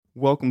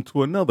Welcome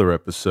to another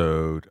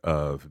episode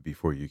of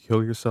Before You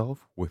Kill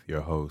Yourself with your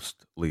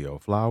host, Leo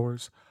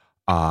Flowers.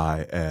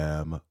 I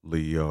am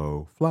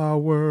Leo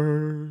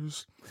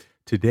Flowers.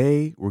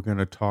 Today, we're going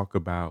to talk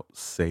about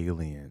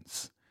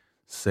salience.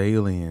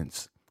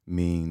 Salience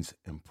means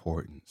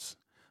importance.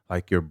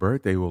 Like your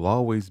birthday will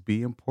always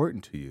be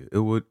important to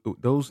you.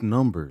 Those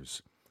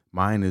numbers,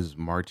 mine is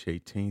March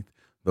 18th,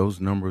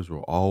 those numbers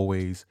will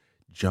always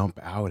jump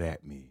out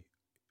at me.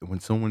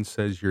 When someone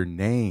says your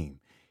name,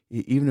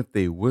 even if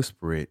they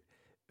whisper it,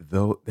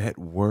 though that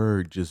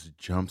word just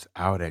jumps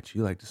out at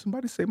you. Like, did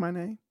somebody say my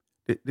name?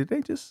 Did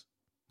they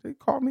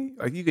call me?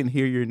 Like you can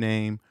hear your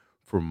name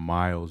from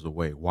miles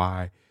away.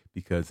 Why?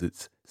 Because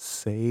it's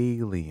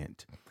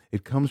salient.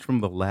 It comes from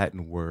the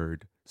Latin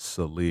word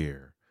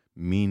salire,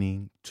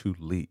 meaning to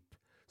leap.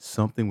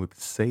 Something with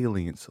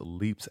salience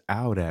leaps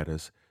out at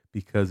us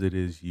because it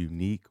is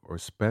unique or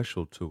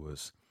special to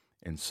us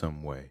in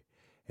some way.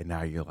 And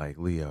now you're like,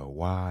 Leo,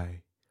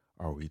 why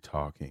are we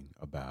talking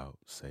about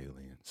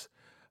salience?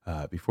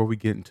 Before we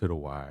get into the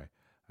why,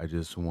 I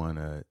just want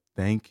to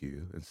thank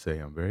you and say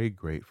I'm very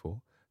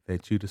grateful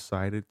that you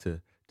decided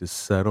to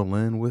settle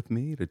in with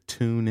me, to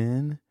tune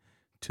in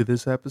to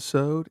this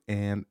episode,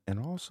 and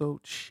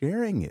also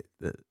sharing it.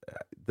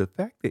 The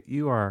fact that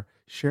you are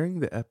sharing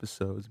the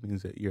episodes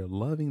means that you're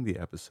loving the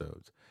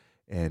episodes,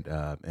 and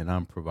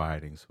I'm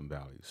providing some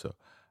value. So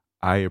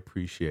I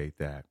appreciate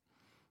that.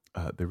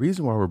 The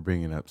reason why we're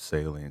bringing up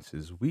salience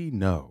is we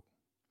know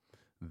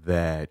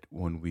that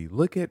when we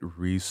look at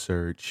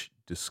research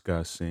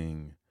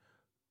discussing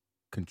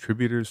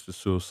contributors to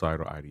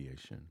suicidal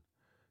ideation,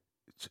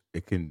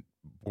 it can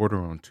border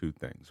on two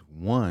things.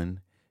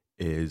 One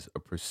is a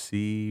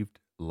perceived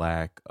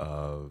lack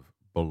of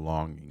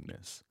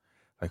belongingness.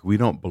 Like we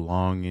don't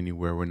belong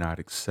anywhere, we're not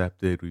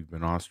accepted, we've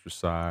been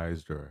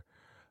ostracized or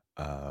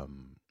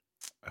um,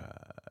 uh,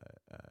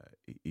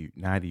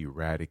 not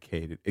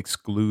eradicated,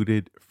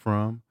 excluded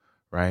from,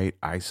 right?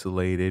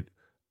 Isolated.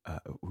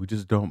 We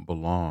just don't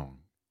belong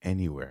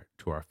anywhere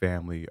to our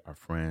family, our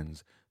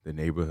friends, the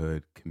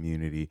neighborhood,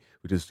 community.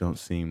 We just don't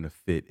seem to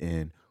fit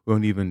in. We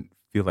don't even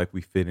feel like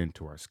we fit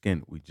into our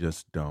skin. We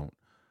just don't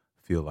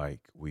feel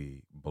like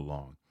we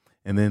belong.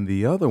 And then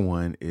the other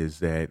one is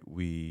that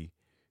we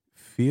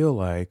feel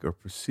like or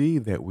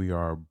perceive that we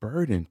are a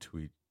burden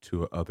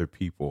to other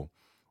people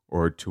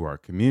or to our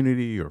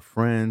community or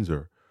friends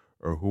or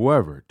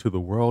whoever, to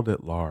the world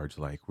at large.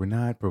 Like we're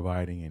not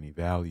providing any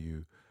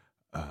value.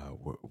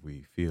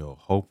 We feel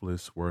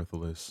hopeless,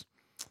 worthless,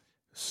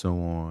 so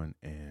on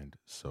and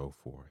so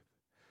forth.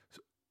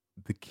 So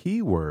the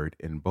key word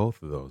in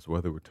both of those,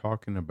 whether we're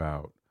talking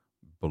about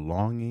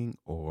belonging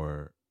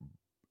or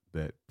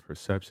that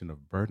perception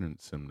of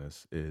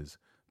burdensomeness, is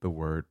the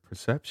word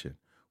perception.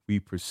 We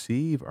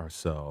perceive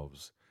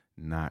ourselves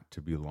not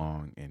to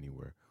belong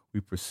anywhere.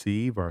 We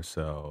perceive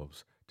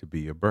ourselves to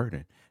be a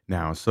burden.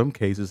 Now, in some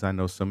cases, I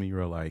know some of you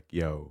are like,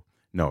 yo,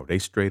 no, they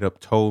straight up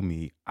told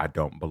me I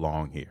don't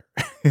belong here.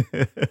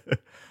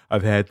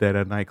 I've had that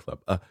at a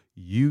nightclub.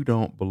 You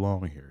don't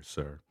belong here,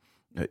 sir.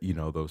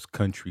 Those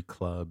country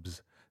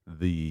clubs,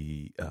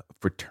 the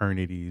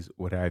fraternities,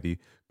 what have you.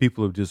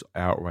 People have just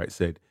outright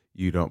said,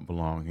 you don't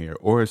belong here,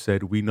 or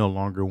said, we no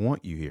longer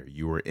want you here.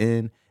 You were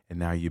in, and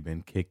now you've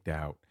been kicked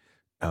out.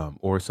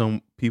 Or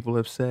some people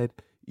have said,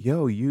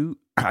 yo,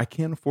 I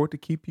can't afford to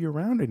keep you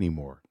around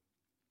anymore.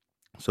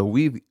 So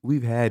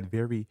we've had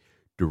very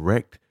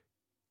direct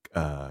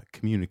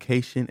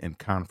communication and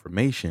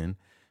confirmation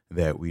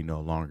that we no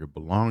longer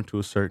belong to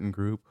a certain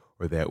group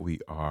or that we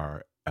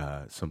are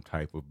some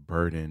type of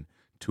burden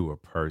to a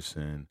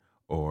person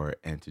or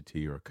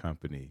entity or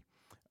company.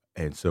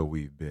 And so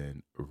we've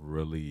been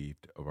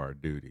relieved of our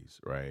duties,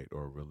 right?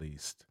 Or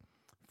released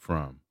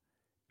from.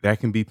 That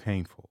can be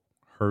painful,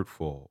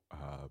 hurtful,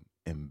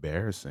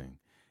 embarrassing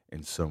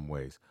in some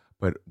ways.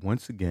 But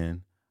once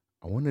again,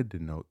 I want to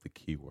denote the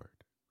key word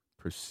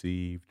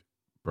perceived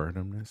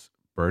burdenness,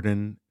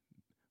 burdensomeness,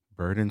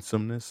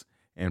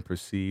 and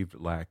perceived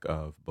lack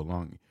of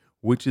belonging,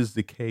 which is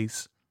the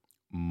case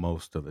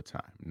most of the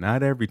time.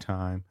 Not every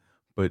time,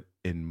 but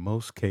in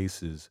most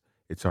cases,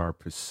 it's our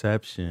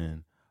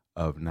perception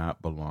of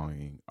not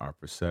belonging, our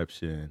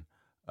perception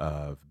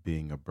of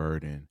being a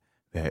burden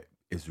that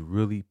is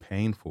really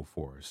painful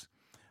for us.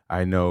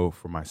 I know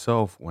for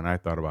myself, when I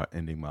thought about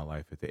ending my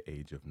life at the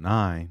age of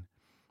 9,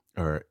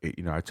 I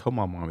told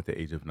my mom at the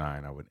age of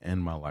 9 I would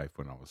end my life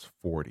when I was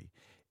 40.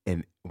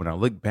 And when I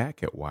look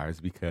back at why, it's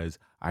because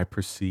I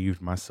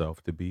perceived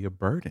myself to be a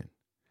burden.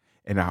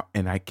 And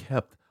I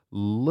kept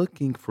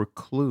looking for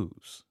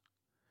clues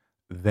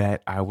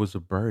that I was a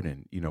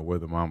burden,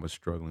 whether mom was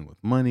struggling with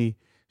money,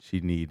 she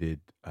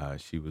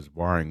was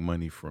borrowing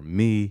money from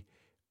me.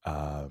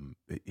 There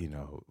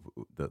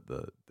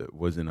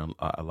wasn't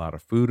a lot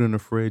of food in the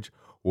fridge,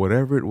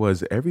 whatever it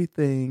was,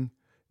 everything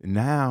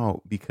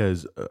now,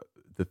 because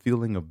the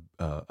feeling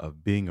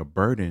of being a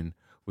burden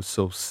was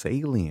so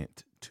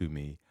salient to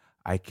me,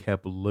 I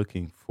kept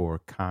looking for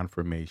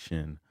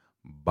confirmation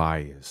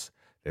bias.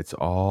 That's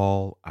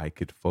all I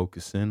could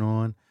focus in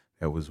on.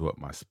 That was what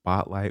my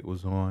spotlight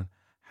was on.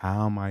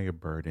 How am I a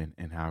burden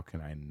and how can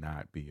I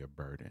not be a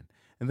burden?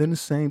 And then the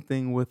same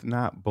thing with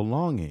not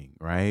belonging,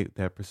 right?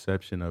 That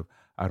perception of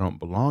I don't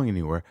belong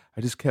anywhere.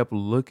 I just kept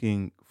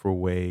looking for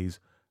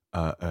ways,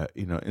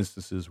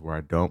 instances where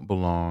I don't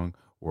belong,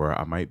 where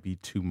I might be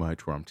too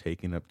much, where I'm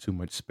taking up too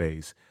much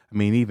space. I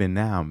mean, even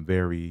now I'm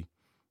very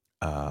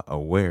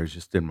aware,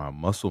 just in my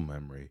muscle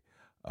memory,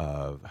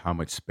 of how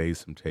much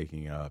space I'm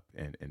taking up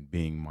and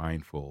being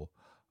mindful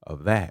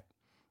of that.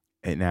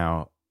 And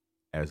now,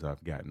 as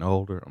I've gotten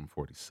older, I'm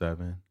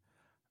 47.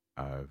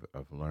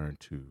 I've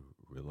learned to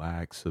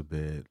relax a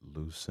bit,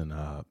 loosen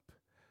up,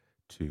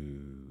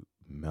 to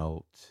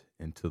melt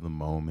into the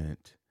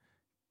moment,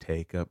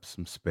 take up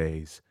some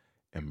space,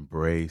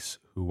 embrace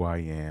who I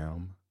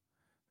am,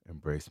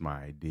 embrace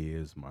my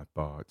ideas, my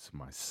thoughts,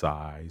 my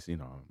size.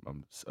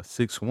 I'm a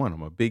 6'1".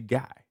 I'm a big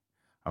guy.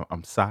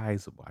 I'm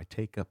sizable. I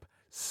take up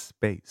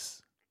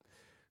space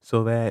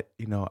so that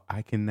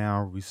I can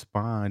now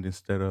respond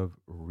instead of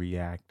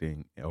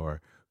reacting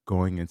or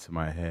going into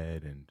my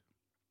head and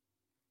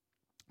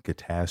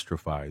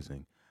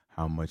catastrophizing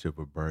how much of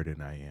a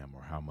burden I am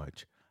or how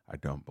much I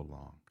don't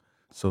belong.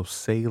 So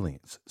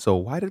salience. So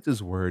why did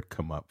this word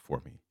come up for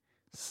me?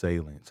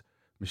 Salience.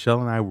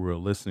 Michelle and I were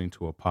listening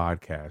to a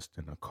podcast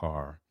in a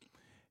car,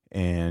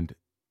 and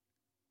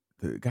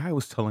the guy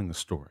was telling a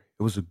story.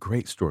 It was a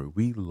great story.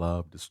 We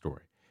loved the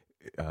story.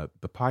 The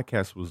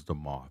podcast was The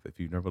Moth. If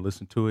you've never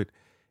listened to it,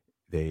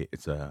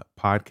 it's a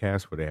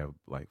podcast where they have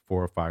like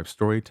 4 or 5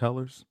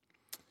 storytellers,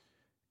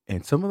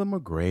 and some of them are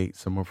great,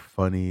 some are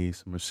funny,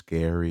 some are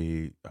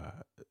scary,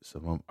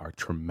 some of them are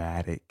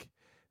traumatic.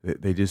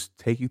 They just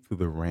take you through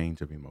the range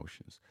of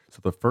emotions.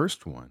 So the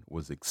first one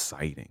was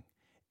exciting,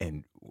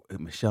 and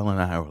Michelle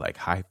and I were like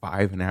high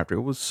fiving after.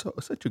 It was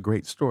such a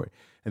great story.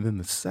 And then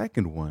the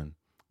second one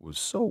was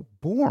so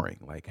boring.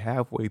 Like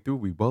halfway through,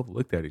 we both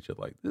looked at each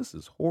other like, "This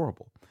is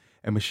horrible."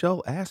 And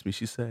Michelle asked me,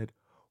 she said,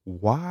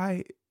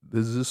 "Why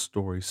does this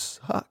story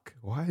suck?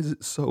 Why is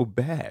it so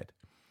bad?"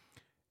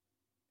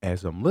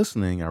 As I'm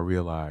listening, I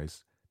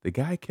realize the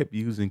guy kept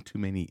using too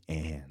many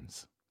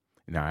ands.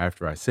 Now,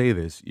 after I say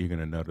this, you're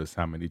going to notice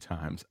how many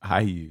times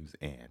I use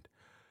and.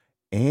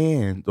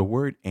 And the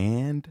word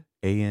and,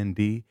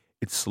 A-N-D,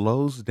 it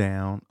slows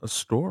down a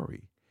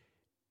story.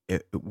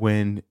 If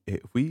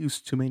we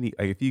use too many,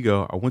 like if you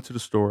go, I went to the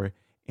store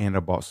and I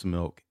bought some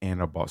milk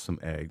and I bought some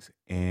eggs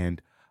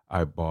and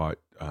I bought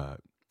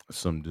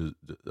some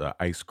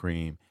ice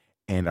cream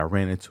and I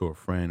ran into a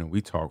friend and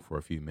we talked for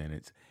a few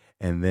minutes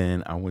and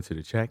then I went to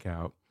the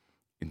checkout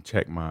and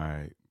checked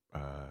my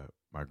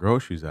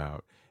groceries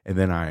out and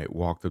then I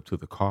walked up to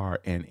the car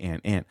and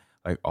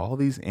like all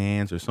these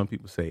ands or some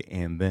people say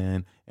and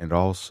then and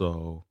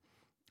also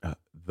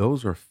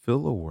those are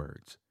filler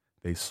words.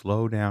 They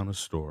slow down a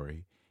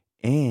story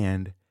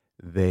and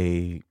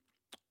they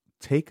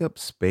take up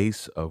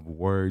space of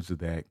words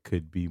that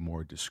could be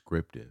more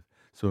descriptive.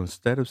 So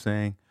instead of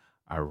saying,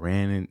 I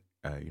ran in,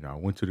 I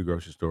went to the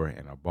grocery store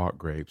and I bought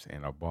grapes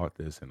and I bought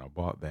this and I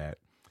bought that,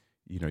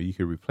 you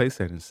could replace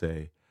that and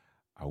say,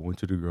 I went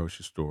to the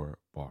grocery store,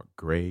 bought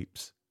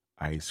grapes,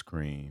 ice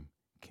cream,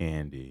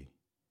 candy.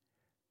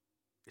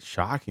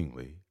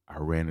 Shockingly, I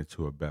ran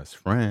into a best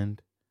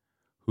friend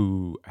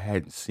who I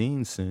hadn't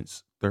seen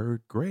since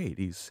third grade.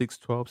 He's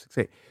 6'12",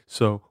 6'8".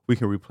 So we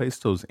can replace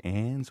those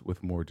ands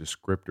with more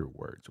descriptor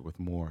words, with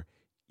more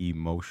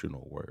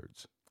emotional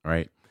words,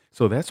 right?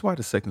 So that's why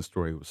the second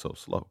story was so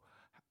slow.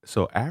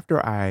 So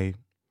after I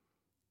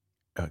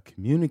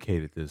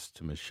communicated this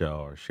to Michelle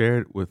or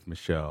shared it with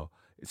Michelle,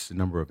 it's the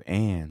number of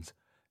ands.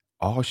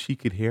 All she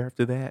could hear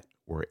after that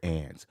were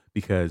ands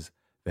because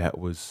that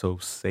was so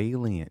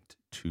salient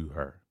to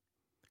her.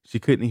 She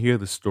couldn't hear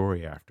the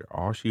story after.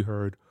 All she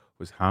heard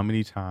was how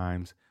many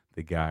times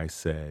the guy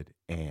said,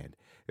 and.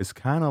 It's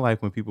kind of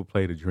like when people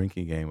play the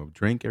drinking game of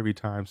drink every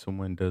time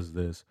someone does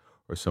this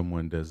or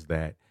someone does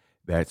that.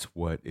 That's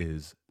what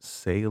is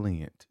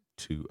salient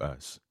to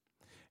us.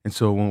 And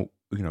so,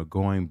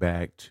 going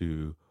back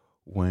to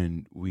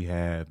when we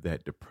have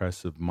that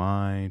depressive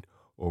mind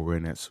or we're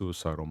in that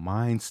suicidal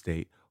mind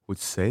state,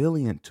 what's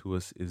salient to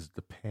us is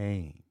the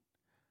pain,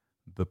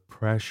 the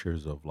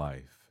pressures of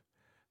life,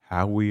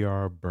 how we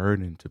are a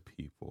burden to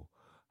people,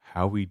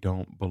 how we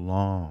don't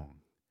belong,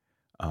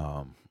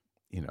 um,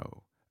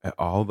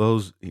 all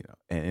those,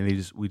 and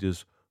we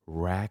just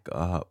rack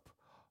up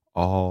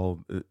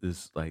all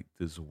this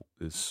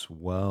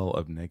swell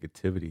of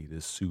negativity,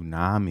 this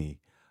tsunami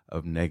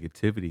of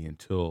negativity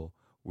until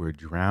we're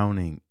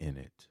drowning in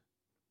it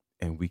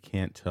and we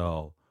can't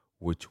tell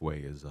which way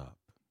is up.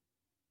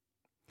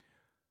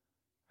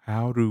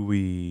 How do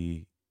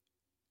we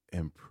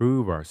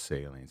improve our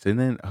salience? And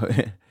then,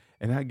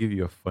 and I'll give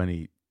you a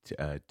funny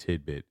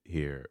tidbit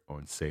here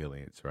on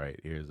salience. Right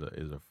here's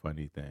a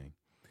funny thing.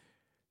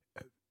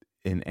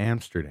 In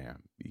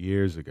Amsterdam,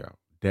 years ago,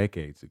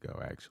 decades ago,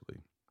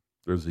 actually,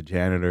 there was a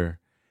janitor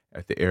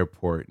at the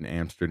airport in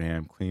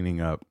Amsterdam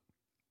cleaning up,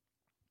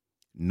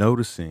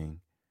 noticing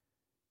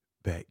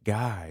that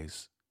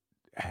guys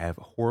have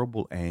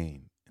horrible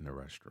aim in the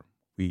restroom.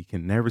 We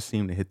can never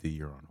seem to hit the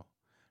urinal,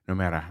 no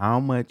matter how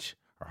much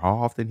or how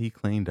often he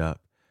cleaned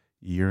up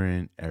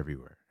urine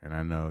everywhere. And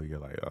I know you're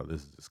like, oh,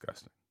 this is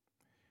disgusting.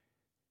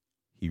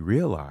 He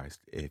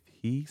realized if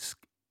he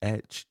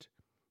etched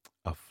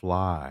a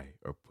fly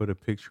or put a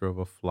picture of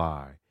a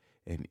fly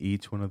in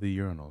each one of the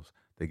urinals,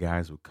 the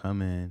guys would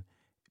come in,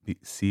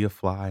 see a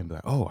fly, and be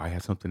like, "Oh, I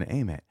have something to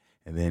aim at,"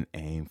 and then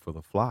aim for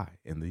the fly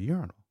in the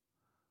urinal.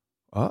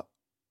 Oh,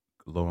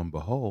 lo and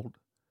behold,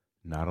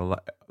 not a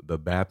lot. The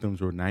bathrooms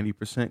were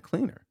 90%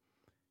 cleaner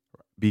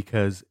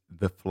because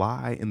the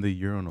fly in the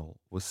urinal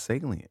was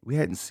salient. We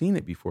hadn't seen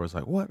it before. It's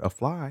like, what, a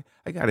fly?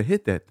 I got to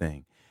hit that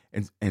thing,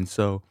 and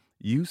so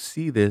you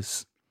see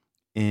this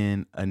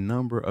in a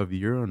number of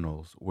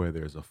urinals where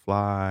there's a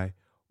fly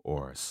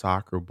or a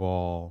soccer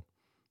ball,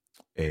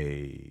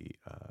 a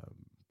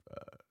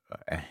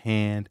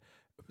hand.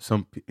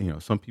 Some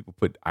people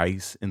put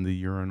ice in the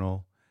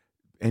urinal.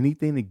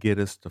 Anything to get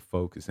us to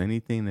focus,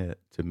 anything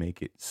to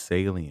make it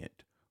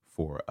salient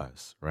for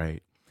us,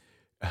 right?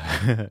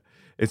 And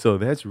so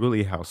that's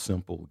really how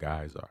simple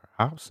guys are.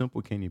 How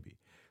simple can you be?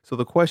 So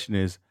the question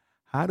is,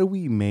 how do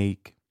we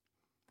make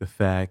the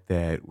fact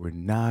that we're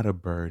not a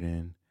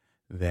burden,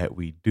 that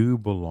we do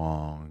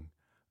belong,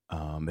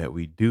 that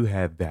we do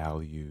have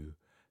value,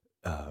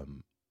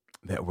 um,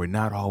 that we're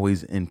not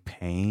always in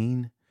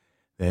pain,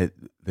 that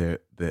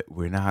that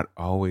we're not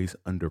always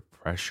under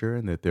pressure,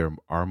 and that there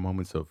are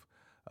moments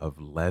of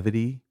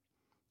levity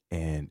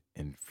and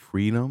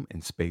freedom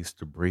and space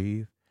to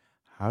breathe.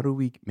 How do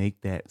we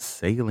make that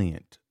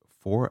salient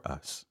for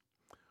us?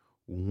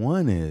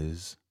 One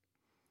is,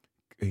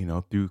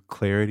 through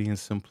clarity and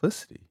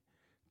simplicity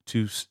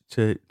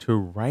to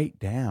write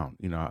down.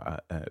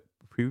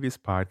 Previous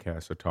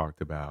podcasts are talked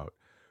about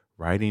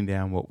writing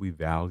down what we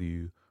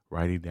value,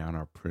 writing down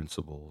our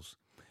principles,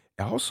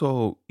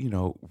 also,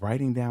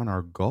 writing down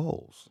our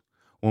goals.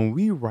 When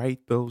we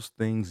write those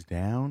things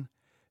down,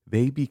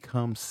 they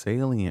become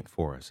salient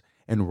for us,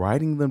 and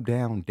writing them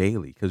down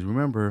daily. Because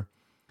remember,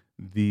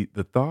 the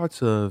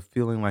thoughts of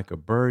feeling like a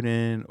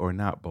burden or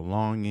not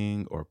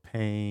belonging or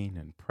pain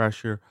and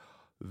pressure,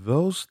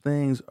 those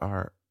things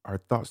are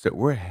thoughts that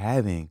we're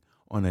having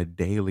on a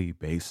daily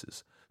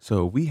basis.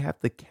 So we have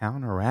to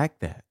counteract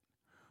that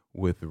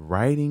with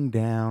writing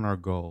down our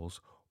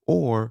goals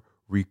or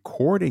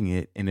recording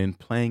it and then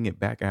playing it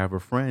back. I have a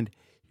friend,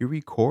 he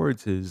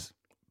records his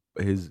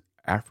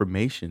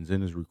affirmations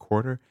in his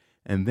recorder,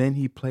 and then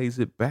he plays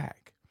it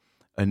back.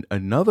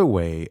 Another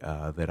way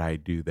that I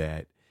do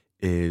that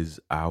is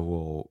I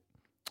will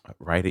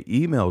write an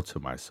email to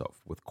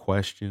myself with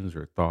questions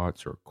or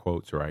thoughts or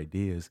quotes or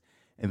ideas,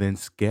 and then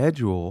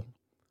schedule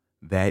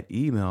that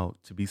email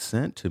to be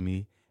sent to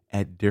me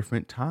at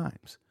different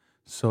times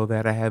so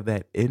that I have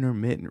that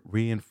intermittent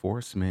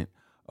reinforcement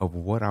of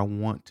what I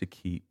want to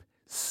keep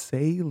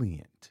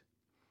salient.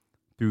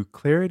 Through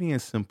clarity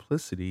and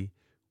simplicity,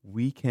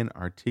 we can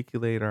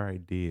articulate our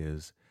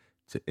ideas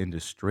into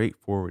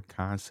straightforward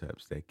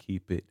concepts that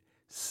keep it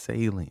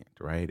salient,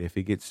 right? If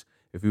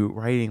you're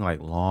writing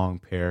like long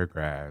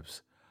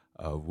paragraphs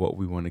of what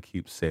we want to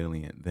keep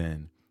salient,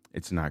 then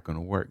it's not going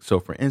to work. So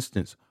for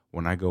instance,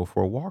 when I go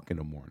for a walk in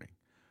the morning,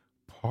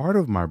 part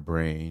of my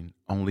brain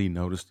only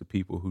noticed the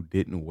people who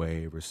didn't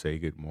wave or say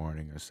good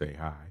morning or say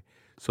hi.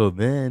 So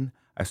then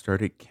I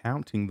started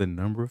counting the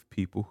number of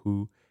people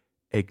who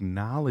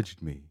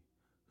acknowledged me,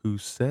 who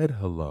said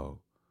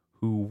hello,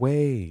 who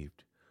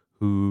waved,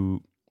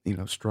 who,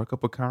 struck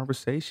up a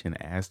conversation,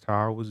 asked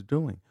how I was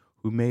doing,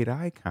 who made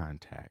eye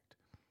contact.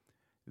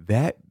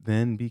 That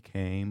then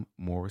became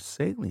more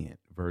salient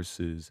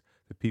versus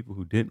the people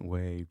who didn't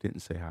wave,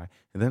 didn't say hi.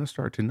 And then I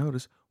started to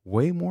notice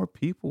way more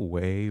people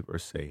wave or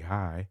say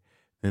hi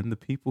than the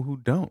people who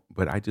don't.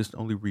 But I just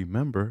only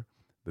remember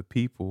the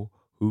people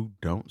who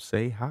don't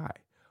say hi.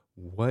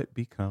 What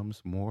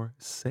becomes more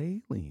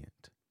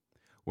salient?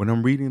 When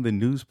I'm reading the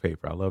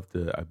newspaper,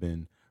 I've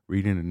been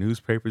reading the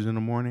newspapers in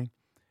the morning.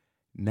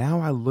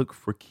 Now I look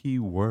for key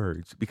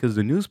words because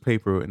the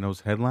newspaper and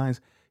those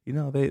headlines,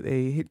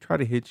 try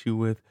to hit you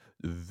with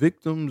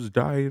victims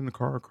died in a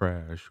car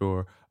crash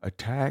or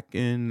attack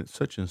in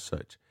such and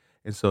such.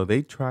 And so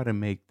they try to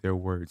make their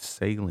words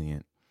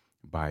salient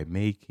by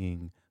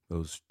making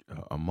those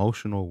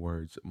emotional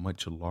words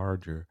much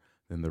larger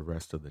than the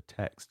rest of the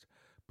text.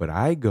 But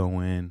I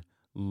go in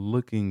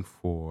looking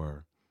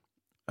for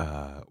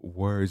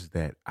words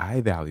that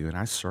I value and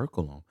I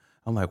circle them.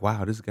 I'm like,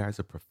 wow, this guy's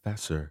a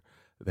professor.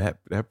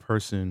 That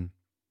person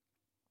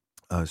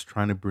is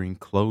trying to bring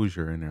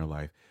closure in their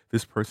life.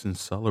 This person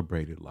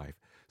celebrated life.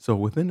 So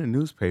within the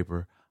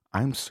newspaper,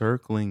 I'm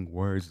circling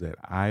words that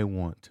I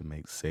want to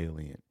make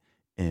salient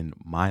in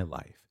my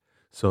life,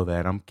 so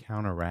that I'm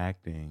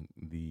counteracting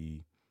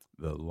the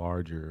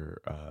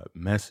larger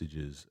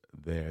messages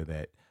there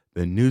that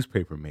the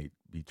newspaper may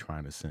be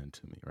trying to send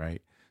to me.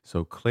 Right.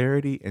 So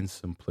clarity and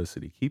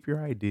simplicity. Keep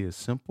your ideas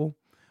simple,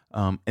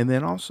 and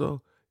then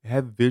also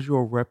have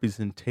visual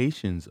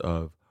representations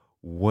of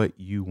what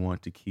you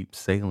want to keep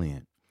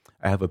salient.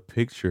 I have a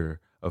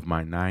picture of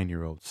my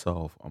 9-year-old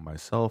self on my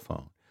cell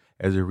phone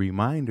as a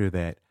reminder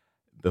that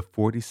the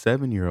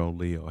 47-year-old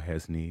Leo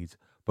has needs,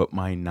 But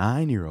my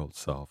 9-year-old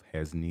self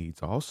has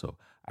needs also.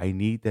 I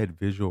need that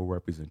visual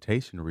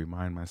representation to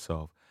remind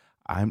myself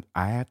I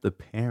have to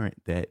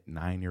parent that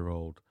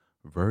 9-year-old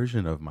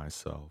version of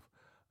myself,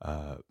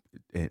 uh,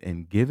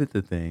 and give it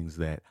the things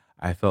that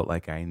I felt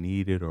like I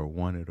needed or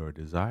wanted or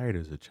desired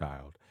as a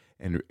child,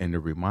 and to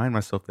remind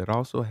myself that I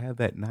also have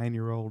that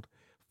 9-year-old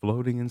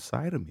floating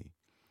inside of me.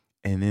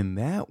 And in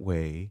that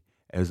way,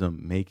 as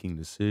I'm making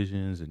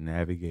decisions and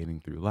navigating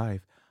through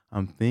life,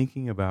 I'm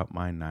thinking about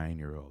my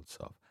 9-year-old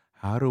self.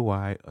 How do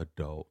I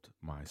adult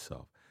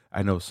myself?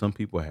 I know some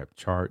people have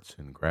charts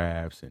and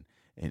graphs and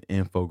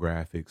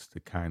infographics to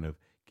kind of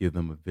give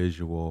them a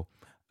visual.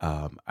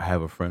 I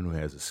have a friend who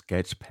has a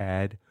sketch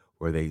pad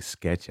where they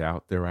sketch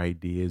out their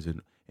ideas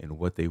and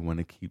what they want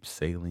to keep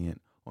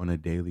salient on a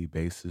daily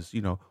basis,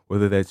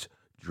 whether that's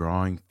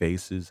drawing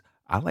faces.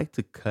 I like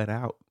to cut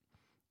out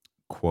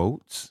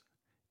quotes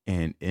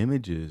and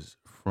images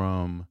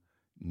from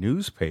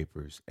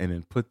newspapers and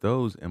then put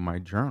those in my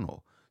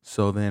journal.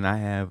 So then I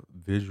have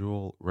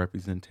visual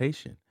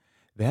representation.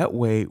 That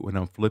way, when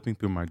I'm flipping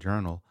through my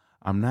journal,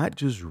 I'm not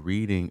just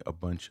reading a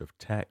bunch of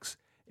text,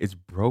 it's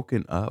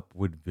broken up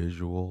with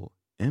visual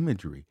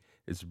imagery.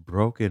 It's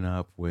broken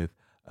up with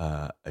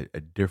a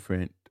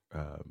different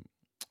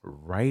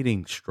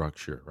writing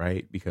structure,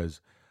 right? Because,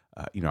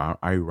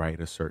 I write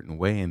a certain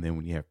way. And then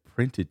when you have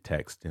printed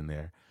text in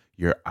there,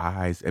 your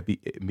eyes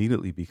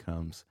immediately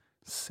becomes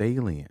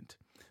salient.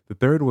 The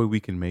third way we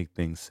can make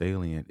things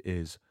salient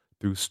is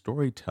through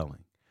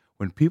storytelling.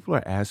 When people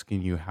are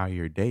asking you how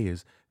your day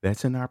is,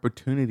 that's an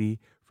opportunity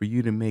for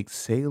you to make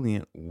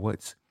salient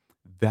what's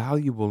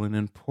valuable and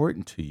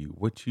important to you,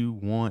 what you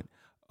want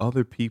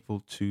other people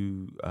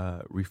to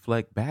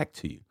reflect back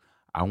to you.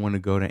 I want to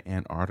go to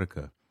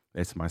Antarctica.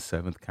 That's my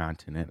seventh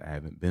continent. I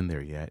haven't been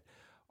there yet.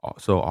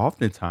 So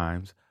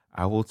oftentimes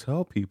I will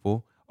tell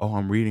people, oh,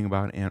 I'm reading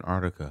about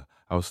Antarctica.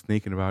 I was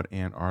thinking about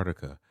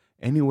Antarctica.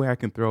 Any way I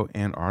can throw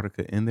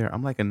Antarctica in there,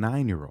 I'm like a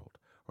 9-year-old,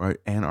 right?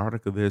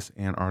 Antarctica this,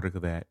 Antarctica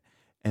that.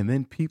 And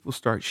then people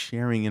start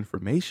sharing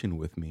information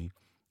with me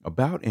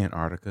about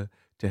Antarctica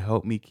to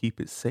help me keep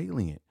it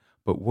salient.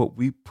 But what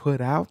we put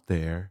out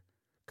there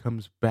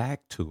comes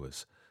back to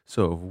us.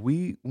 So if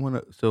we want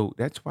to, so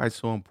that's why it's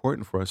so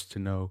important for us to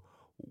know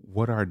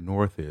what our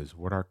north is,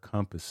 what our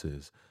compass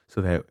is,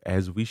 so that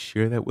as we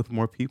share that with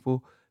more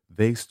people,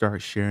 they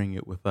start sharing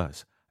it with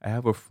us. I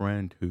have a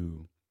friend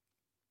who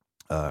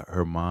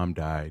her mom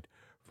died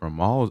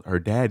her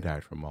dad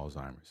died from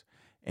Alzheimer's.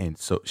 And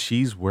so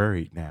she's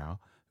worried now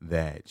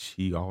that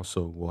she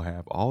also will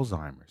have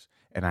Alzheimer's.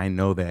 And I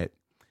know that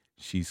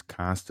she's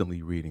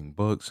constantly reading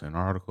books and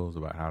articles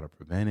about how to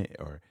prevent it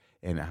or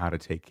and how to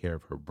take care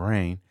of her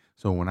brain.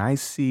 So when I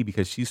see,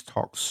 because she's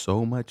talked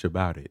so much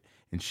about it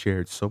and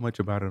shared so much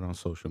about it on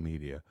social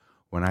media,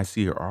 when I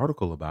see her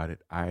article about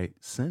it, I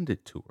send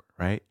it to her,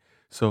 right?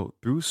 So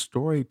through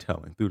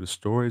storytelling, through the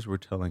stories we're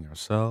telling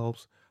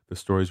ourselves, the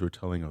stories we're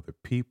telling other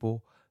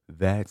people,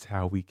 that's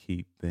how we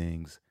keep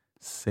things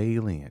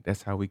salient.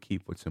 That's how we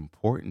keep what's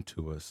important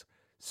to us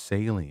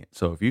salient.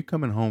 So if you're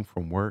coming home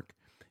from work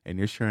and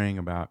you're sharing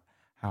about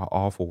how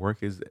awful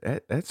work is,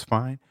 that's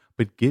fine.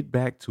 But get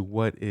back to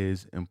what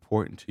is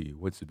important to you,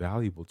 what's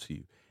valuable to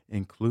you.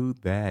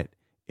 Include that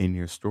in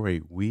your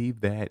story. Weave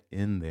that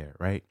in there,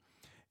 right?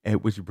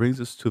 And which brings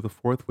us to the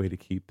fourth way to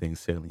keep things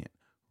salient: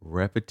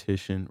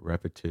 repetition,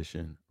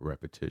 repetition,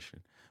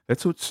 repetition.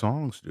 That's what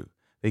songs do.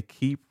 They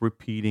keep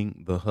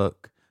repeating the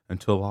hook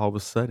until all of a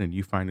sudden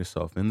you find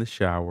yourself in the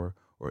shower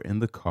or in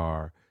the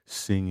car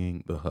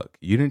singing the hook.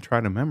 You didn't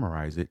try to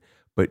memorize it,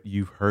 but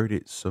you've heard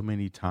it so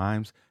many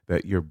times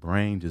that your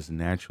brain just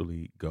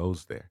naturally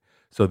goes there.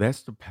 So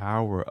that's the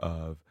power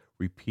of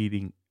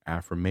repeating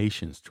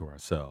affirmations to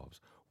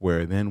ourselves,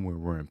 where then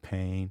when we're in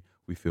pain,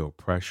 we feel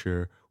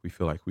pressure, we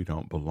feel like we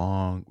don't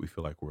belong, we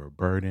feel like we're a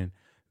burden.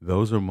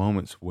 Those are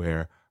moments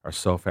where our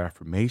self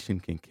affirmation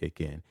can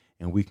kick in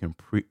and we can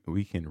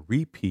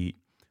repeat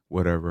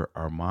whatever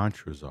our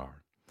mantras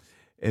are.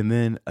 And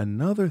then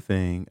another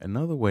thing,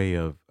 another way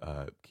of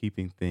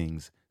keeping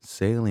things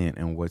salient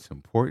and what's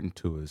important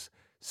to us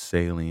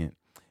salient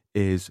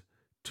is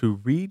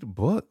to read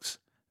books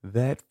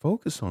that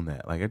focus on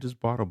that. Like I just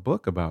bought a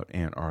book about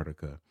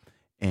Antarctica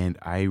and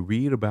I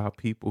read about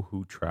people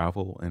who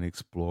travel and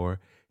explore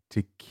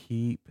to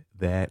keep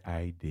that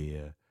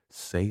idea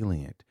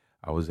salient.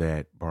 I was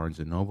at Barnes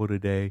and Noble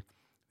today.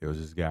 There was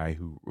this guy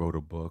who wrote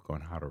a book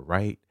on how to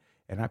write,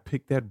 and I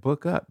picked that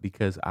book up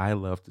because I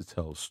love to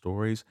tell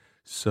stories.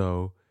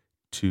 So,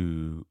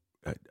 to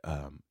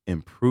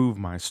improve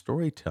my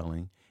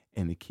storytelling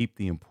and to keep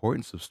the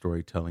importance of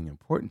storytelling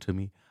important to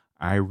me,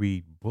 I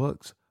read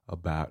books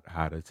about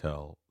how to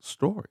tell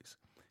stories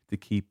to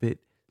keep it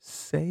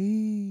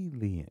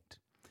salient.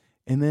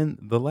 And then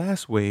the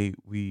last way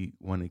we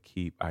want to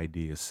keep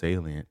ideas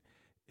salient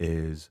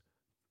is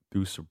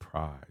through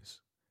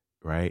surprise,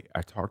 right?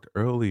 I talked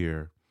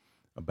earlier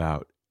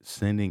about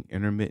sending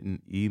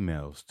intermittent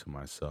emails to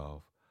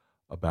myself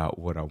about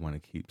what I want to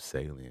keep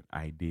salient,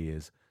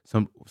 ideas.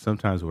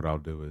 Sometimes what I'll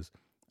do is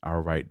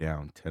I'll write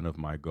down 10 of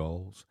my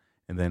goals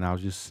and then I'll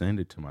just send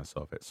it to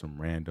myself at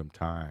some random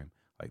time,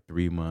 like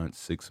 3 months,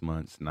 6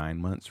 months, 9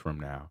 months from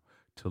now,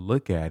 to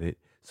look at it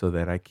so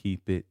that I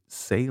keep it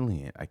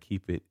salient. I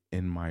keep it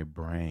in my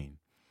brain.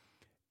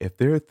 If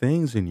there are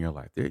things in your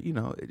life,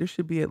 there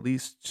should be at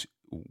least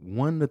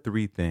 1 to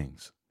 3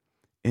 things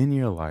in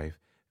your life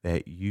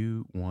that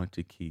you want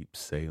to keep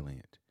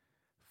salient.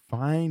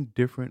 Find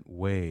different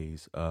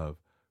ways of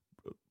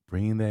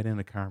bringing that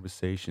into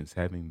conversations,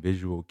 having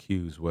visual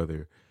cues,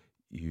 whether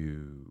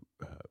you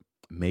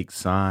make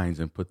signs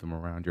and put them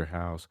around your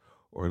house,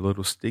 or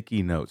little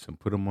sticky notes and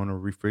put them on a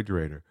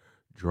refrigerator.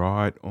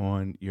 Draw it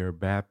on your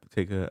bath.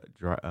 Take a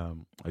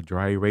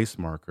dry erase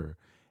marker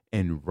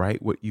and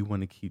write what you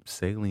want to keep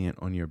salient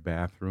on your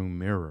bathroom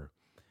mirror.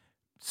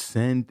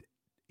 Send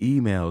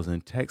emails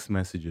and text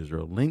messages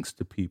or links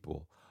to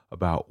people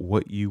about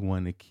what you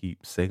want to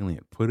keep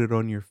salient. Put it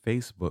on your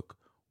Facebook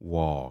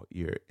wall,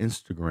 your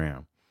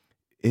Instagram,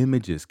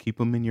 images, keep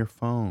them in your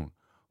phone.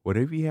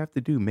 Whatever you have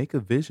to do, make a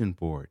vision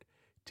board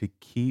to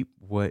keep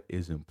what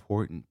is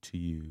important to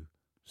you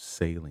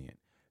salient.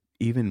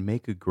 Even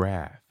make a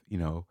graph,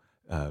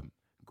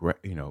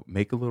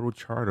 make a little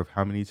chart of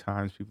how many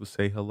times people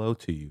say hello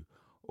to you,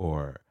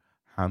 or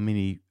how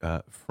many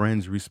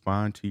friends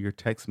respond to your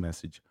text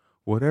message,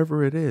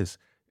 whatever it is.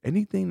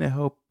 Anything to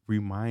help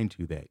remind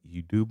you that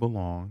you do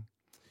belong,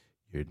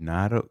 you're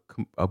not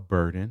a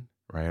burden,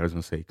 right? I was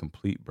going to say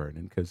complete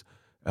burden, because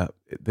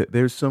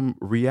there's some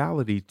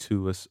reality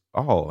to us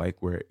all.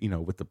 Like, where,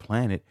 with the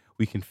planet,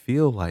 we can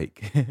feel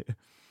like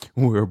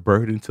we're a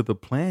burden to the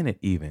planet,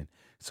 even.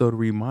 So, to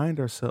remind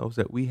ourselves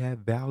that we have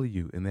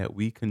value and that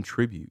we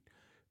contribute,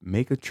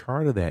 make a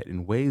chart of that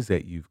in ways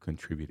that you've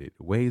contributed,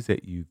 ways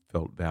that you've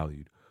felt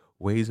valued,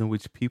 ways in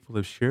which people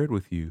have shared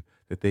with you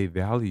that they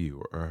value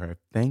you or have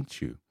thanked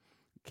you.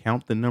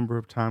 Count the number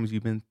of times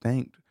you've been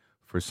thanked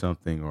for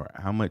something, or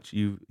how much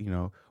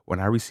when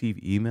I receive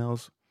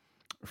emails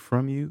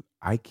from you,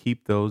 I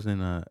keep those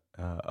in a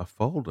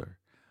folder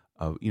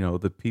of,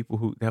 the people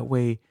who, that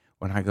way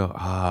when I go,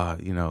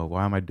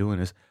 why am I doing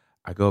this?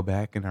 I go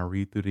back and I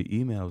read through the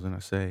emails and I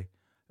say,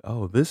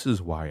 oh, this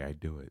is why I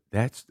do it.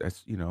 That's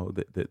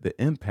the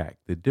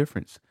impact, the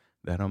difference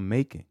that I'm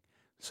making.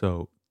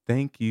 So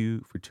thank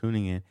you for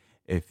tuning in.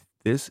 If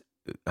this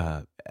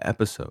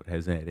episode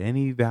has had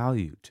any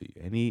value to you,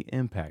 any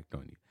impact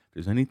on you, if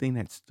there's anything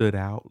that stood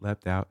out,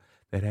 left out,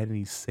 that had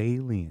any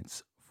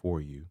salience for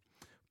you,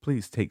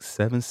 please take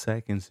 7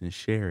 seconds and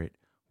share it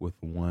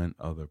with one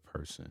other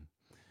person.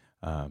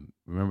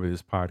 Remember,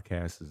 this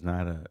podcast is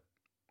not a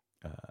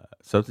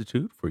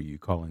substitute for you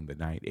calling the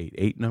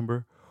 988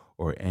 number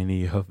or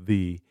any of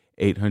the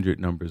 800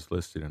 numbers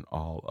listed in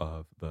all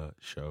of the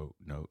show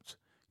notes.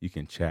 You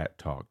can chat,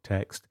 talk,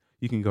 text.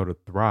 You can go to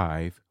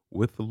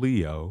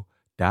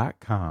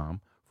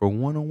thrivewithleo.com for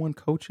one-on-one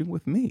coaching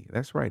with me.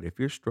 That's right. If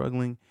you're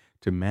struggling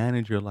to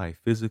manage your life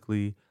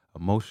physically,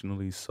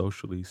 emotionally,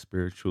 socially,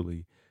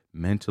 spiritually,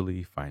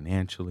 mentally,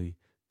 financially,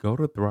 go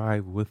to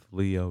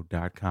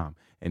thrivewithleo.com.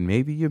 And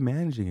maybe you're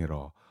managing it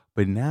all,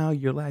 but now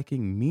you're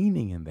lacking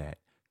meaning in that.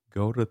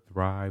 Go to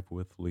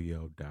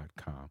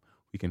thrivewithleo.com.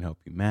 We can help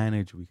you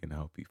manage, we can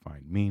help you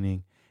find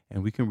meaning,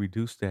 and we can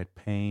reduce that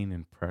pain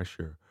and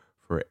pressure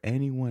for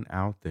anyone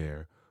out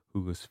there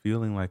who is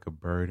feeling like a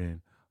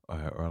burden,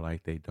 or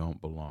like they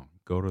don't belong.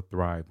 Go to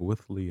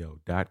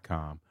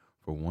thrivewithleo.com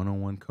for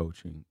one-on-one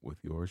coaching with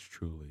yours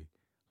truly.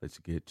 Let's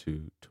get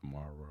to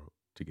tomorrow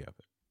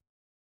together.